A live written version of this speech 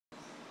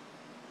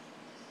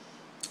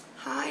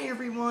Hi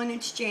everyone,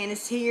 it's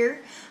Janice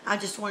here. I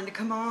just wanted to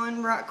come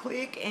on right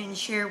quick and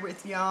share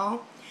with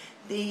y'all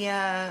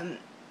the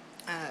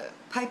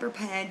paper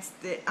pads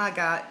that I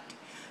got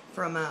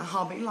from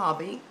Hobby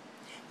Lobby.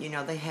 You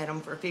know, they had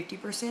them for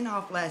 50%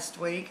 off last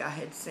week. I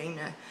had seen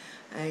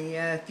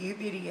a few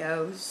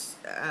videos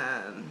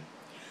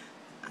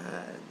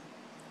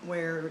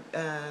where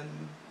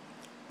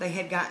they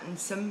had gotten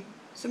some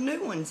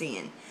new ones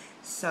in.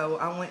 So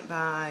I went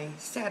by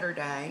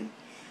Saturday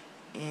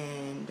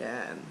and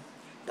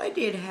they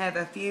did have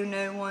a few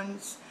new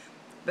ones,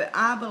 but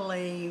I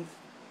believe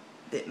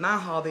that my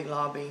Hobby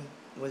Lobby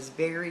was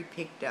very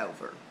picked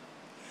over.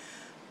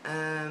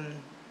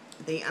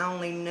 The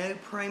only new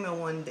Prima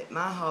one that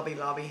my Hobby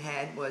Lobby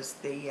had was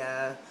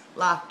the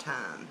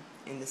Lifetime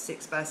in the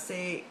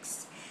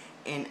 6x6,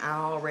 and I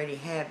already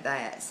have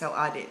that, so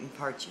I didn't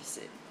purchase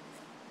it.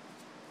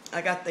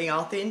 I got the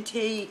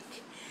Authentic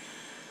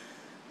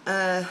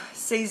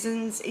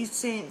Seasons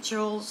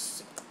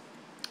Essentials,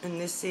 and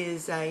this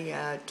is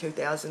a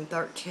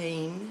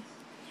 2013,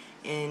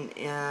 and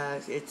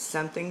it's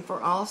something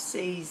for all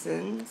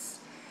seasons.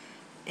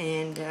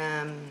 And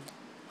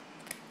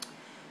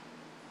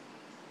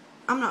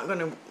I'm not going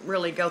to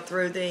really go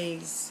through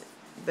these,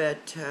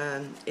 but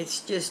it's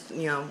just,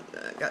 you know,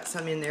 got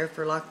some in there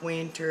for like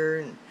winter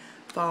and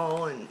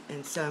fall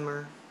and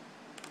summer,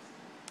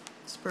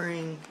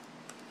 spring.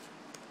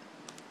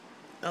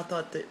 I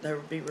thought that they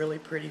would be really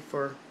pretty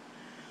for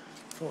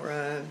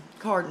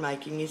card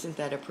making. Isn't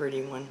that a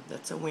pretty one?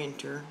 That's a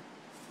winter.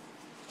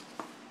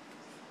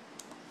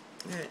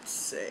 Let's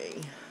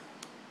see.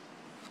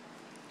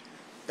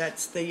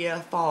 That's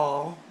the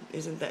fall.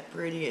 Isn't that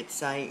pretty?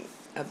 It's a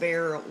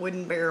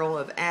wooden barrel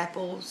of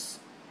apples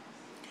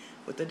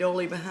with the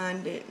dolly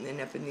behind it, and then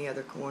up in the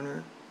other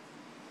corner.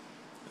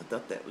 I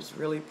thought that was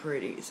really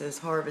pretty. It says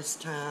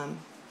harvest time.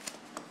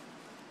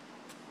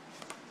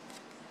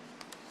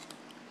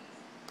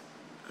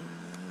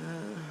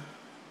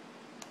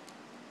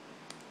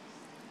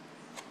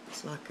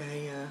 It's like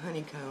a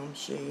honeycomb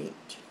sheet.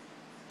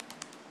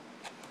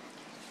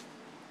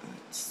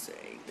 Let's see.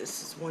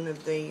 This is one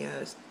of the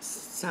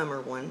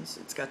summer ones.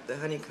 It's got the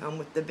honeycomb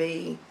with the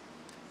bee.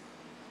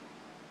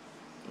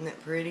 Isn't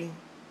that pretty?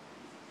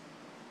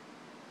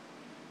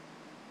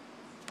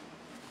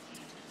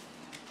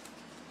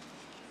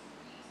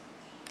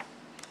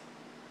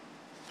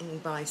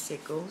 And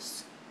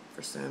bicycles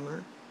for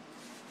summer.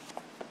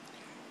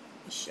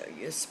 I'll show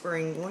you a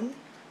spring one.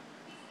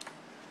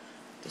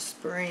 The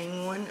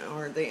spring one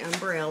are the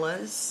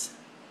umbrellas.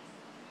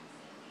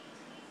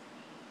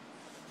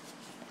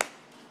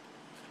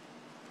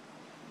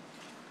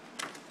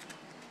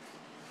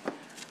 Let's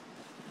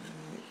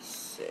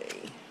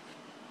see.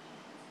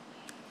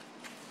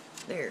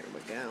 There we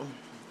go.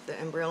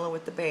 The umbrella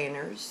with the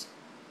banners.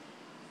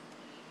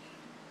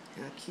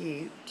 How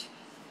cute.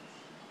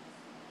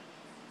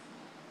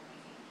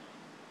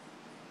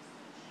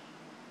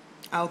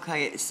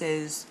 Okay, it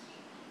says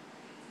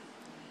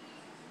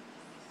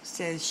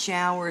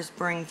showers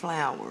bring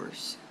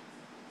flowers.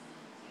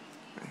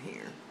 Right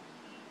here.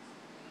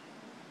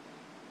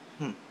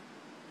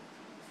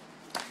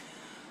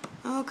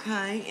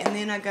 Okay, and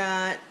then I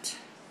got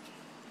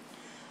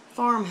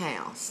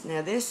Farmhouse.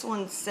 Now this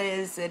one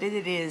says that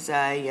it is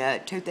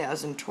a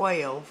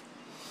 2012,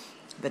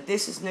 but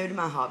this is new to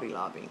my Hobby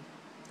Lobby.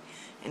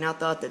 And I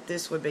thought that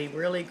this would be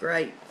really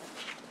great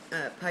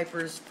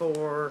papers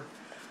for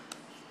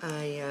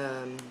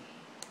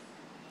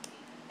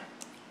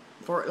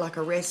like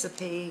a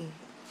recipe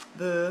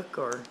book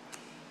or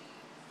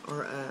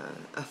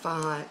a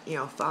file, you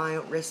know,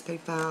 recipe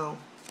file.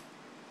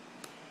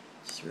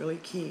 It's really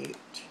cute.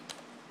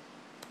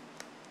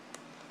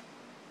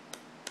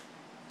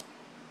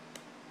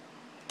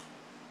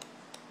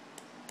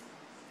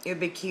 It'd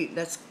be cute.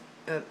 That's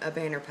a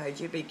banner page.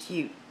 It'd be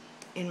cute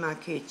in my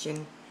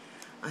kitchen.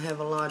 I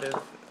have a lot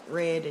of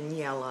red and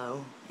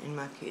yellow in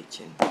my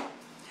kitchen.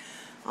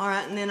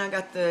 Alright, and then I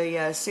got the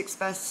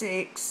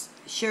 6x6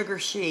 Sugar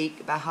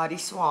Chic by Hottie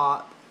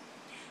Swap.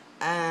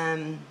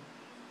 I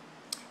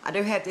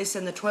do have this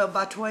in the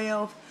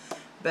 12x12,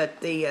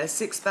 but the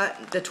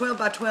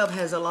 12x12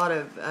 has a lot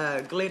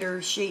of glitter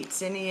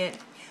sheets in it,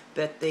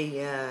 but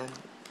the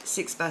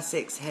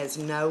 6x6 has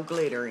no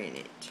glitter in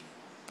it.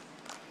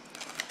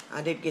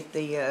 I did get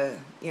the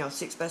you know,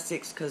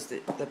 6x6 because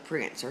the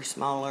prints are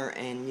smaller,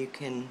 and you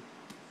can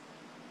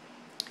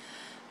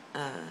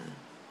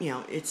you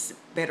know, it's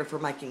better for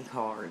making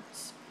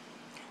cards.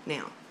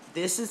 Now,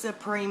 this is a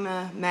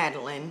Prima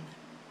Madeline,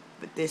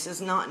 but this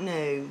is not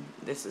new.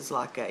 This is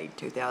like a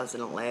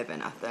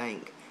 2011, I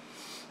think.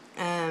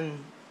 I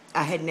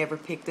had never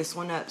picked this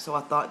one up, so I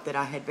thought that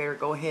I had better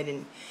go ahead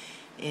and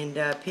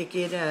pick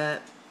it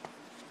up,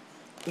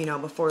 you know,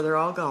 before they're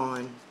all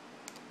gone.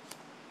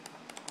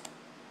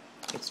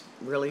 It's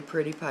really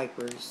pretty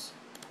papers.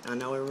 I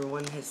know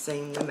everyone has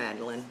seen the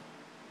Madeline.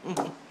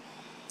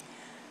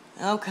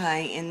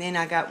 Okay, and then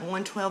I got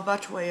one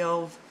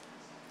 12x12,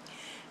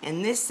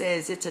 and this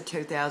says it's a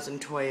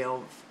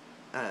 2012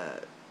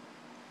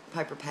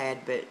 paper pad,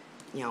 but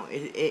you know,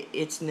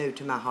 it's new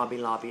to my Hobby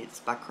Lobby. It's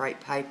by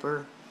Crepe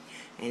Paper,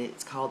 and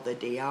it's called the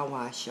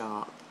DIY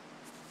Shop.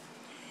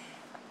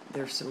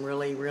 There's some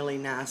really, really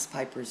nice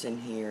papers in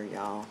here,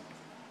 y'all.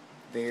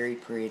 Very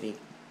pretty.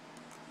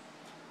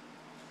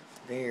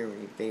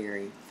 Very,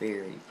 very,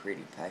 very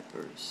pretty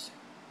papers.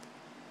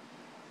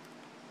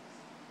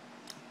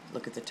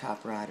 Look at the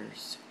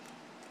typewriters.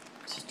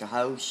 It's just a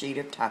whole sheet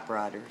of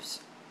typewriters.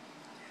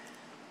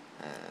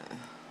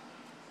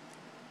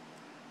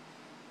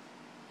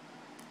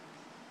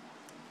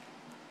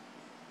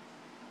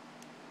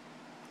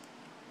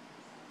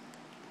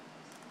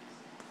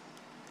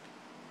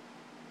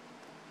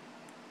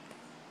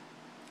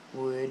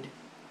 Wood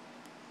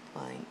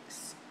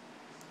planks.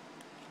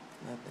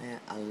 Love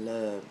that. I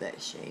love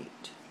that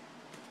sheet.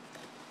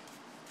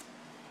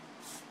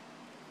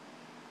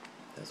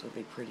 Those would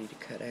be pretty to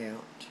cut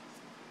out.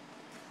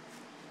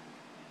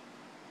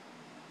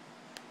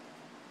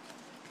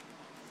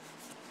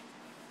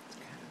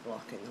 Kind of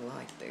blocking the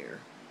light there.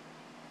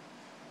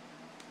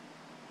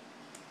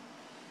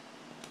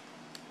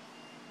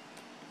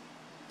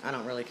 I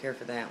don't really care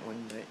for that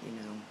one, but you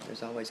know,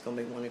 there's always going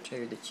to be one or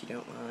two that you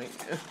don't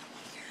like.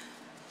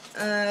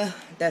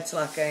 That's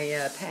like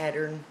a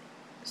pattern,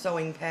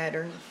 sewing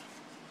pattern.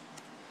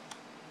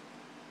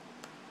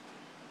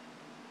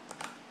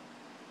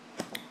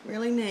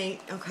 Really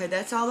neat. Okay,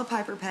 that's all the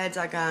paper pads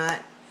I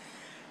got.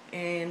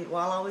 And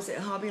while I was at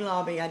Hobby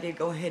Lobby, I did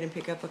go ahead and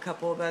pick up a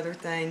couple of other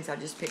things. I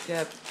just picked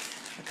up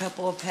a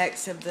couple of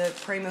packs of the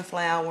Prima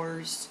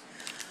flowers.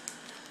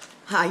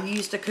 I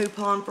used a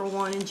coupon for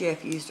one, and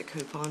Jeff used a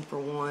coupon for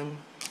one.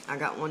 I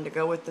got one to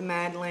go with the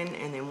Madeline,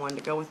 and then one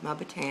to go with my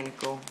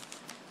botanical.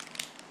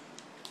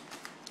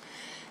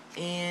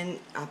 And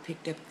I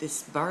picked up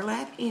this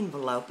burlap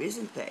envelope.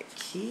 Isn't that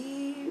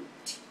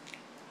cute?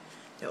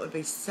 That would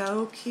be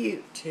so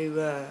cute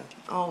to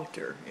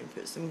alter and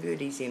put some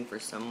goodies in for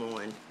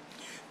someone.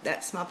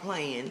 That's my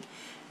plan.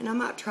 And I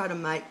might try to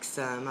make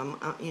some.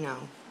 You know,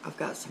 I've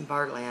got some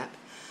burlap.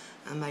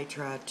 I may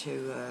try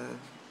to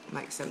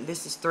make some.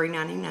 This is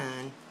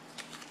 $3.99.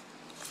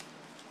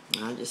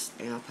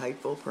 I paid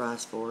full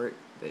price for it,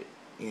 but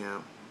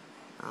yeah,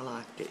 I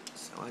liked it,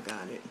 so I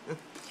got it.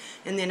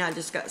 And then I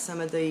just got some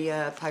of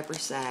the paper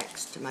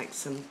sacks to make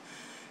some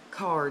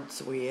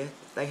cards with.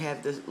 They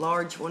have the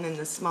large one and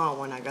the small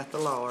one. I got the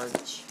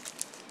large.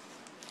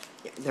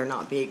 They're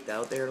not big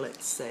though. They're,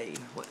 let's see,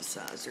 what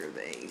size are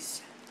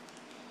these?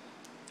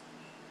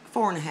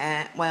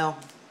 4.5. Well,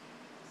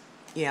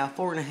 yeah,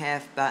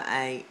 4.5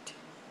 by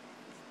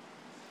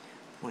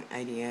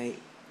 8.88.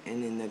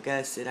 And then the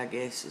gusset, I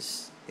guess,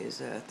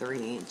 is 3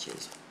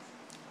 inches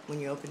when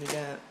you open it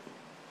up.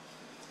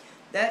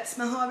 That's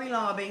my Hobby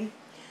Lobby.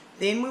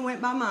 Then we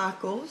went by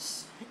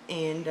Michael's,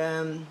 and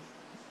I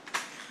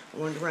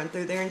wanted to run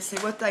through there and see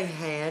what they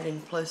had,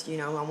 and plus, you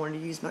know, I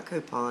wanted to use my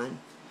coupon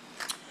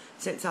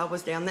since I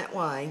was down that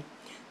way.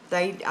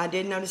 I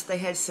did notice they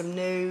had some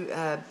new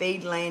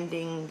bead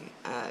landing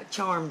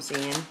charms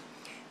in,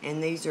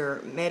 and these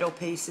are metal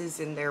pieces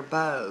and they're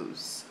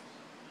bows.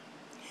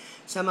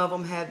 Some of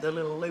them have the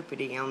little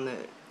loopity on the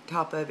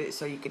top of it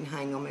so you can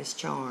hang them as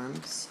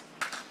charms.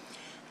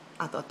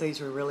 I thought these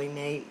were really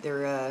neat.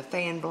 They're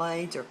fan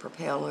blades or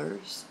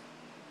propellers.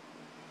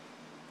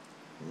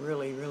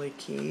 Really, really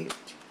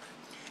cute.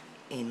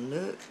 And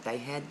look, they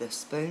had the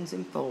spoons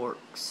and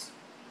forks.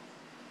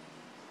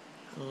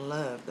 I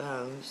love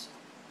those.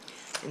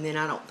 And then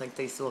I don't think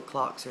these little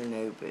clocks are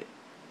new, but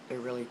they're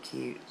really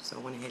cute. So I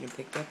went ahead and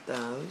picked up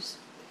those.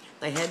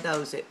 They had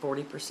those at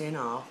 40%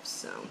 off,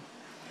 so.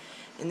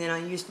 And then I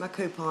used my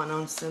coupon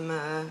on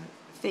some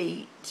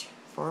feet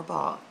for a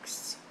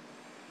box.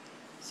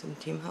 Some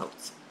Tim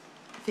Holtz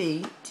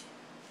feet.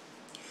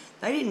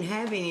 They didn't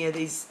have any of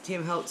these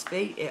Tim Holtz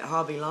feet at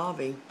Hobby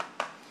Lobby,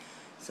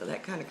 so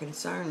that kind of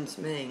concerns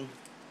me.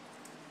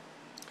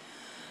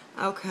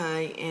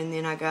 Okay, and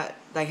then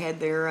they had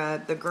their,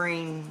 the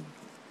green,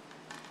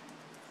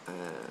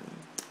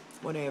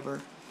 whatever,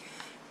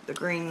 the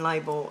green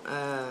label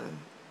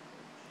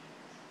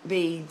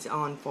beads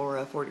on for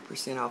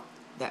 40% off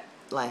that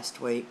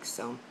last week,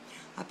 so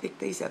I picked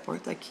these up.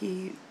 Aren't they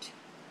cute?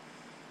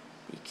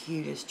 The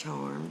cutest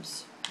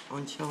charms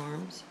on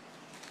charms.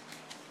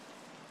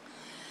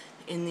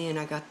 And then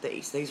I got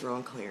these. These were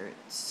on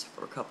clearance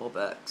for a couple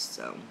bucks.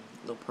 So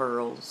little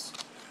pearls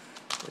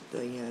with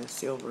the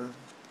silver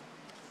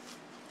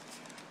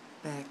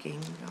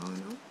backing on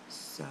them.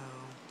 So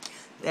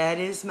that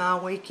is my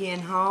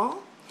weekend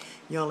haul.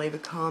 Y'all leave a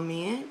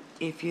comment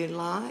if you'd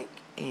like.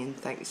 And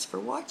thanks for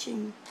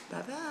watching.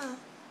 Bye-bye.